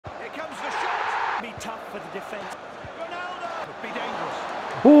tough for the defence. Ronaldo could be dangerous.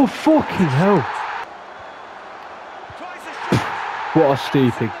 Oh, fucking hell. What a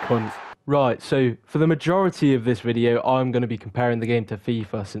stupid cunt. Right, so for the majority of this video, I'm going to be comparing the game to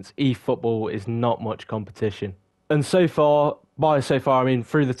FIFA since eFootball is not much competition. And so far, I mean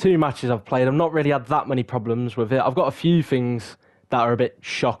through the 2 matches I've played, I've not really had that many problems with it. I've got a few things that are a bit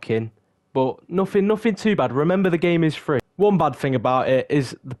shocking, but nothing too bad. Remember, the game is free. One bad thing about it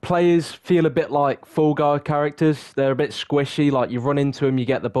is the players feel a bit like Fall Guy characters. They're a bit squishy, like you run into them, you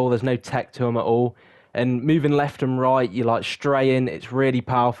get the ball, there's no tech to them at all. And moving left and right, you're like straying, it's really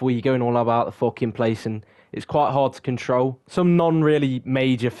powerful, you're going all about the fucking place and it's quite hard to control. Some non-really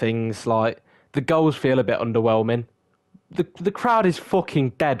major things, like the goals feel a bit underwhelming. The crowd is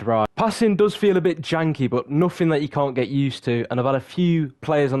fucking dead, right? Passing does feel a bit janky, but nothing that you can't get used to. And I've had a few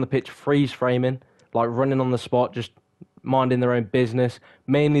players on the pitch freeze framing, like running on the spot, just minding their own business.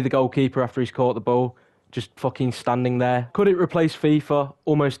 Mainly the goalkeeper after he's caught the ball, just fucking standing there. Could it replace FIFA?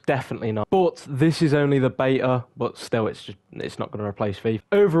 Almost definitely not. But this is only the beta, but still it's not going to replace FIFA.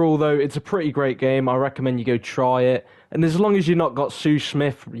 Overall though, it's a pretty great game. I recommend you go try it. And as long as you've not got Sue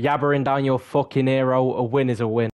Smith yabbering down your fucking ear, a win is a win.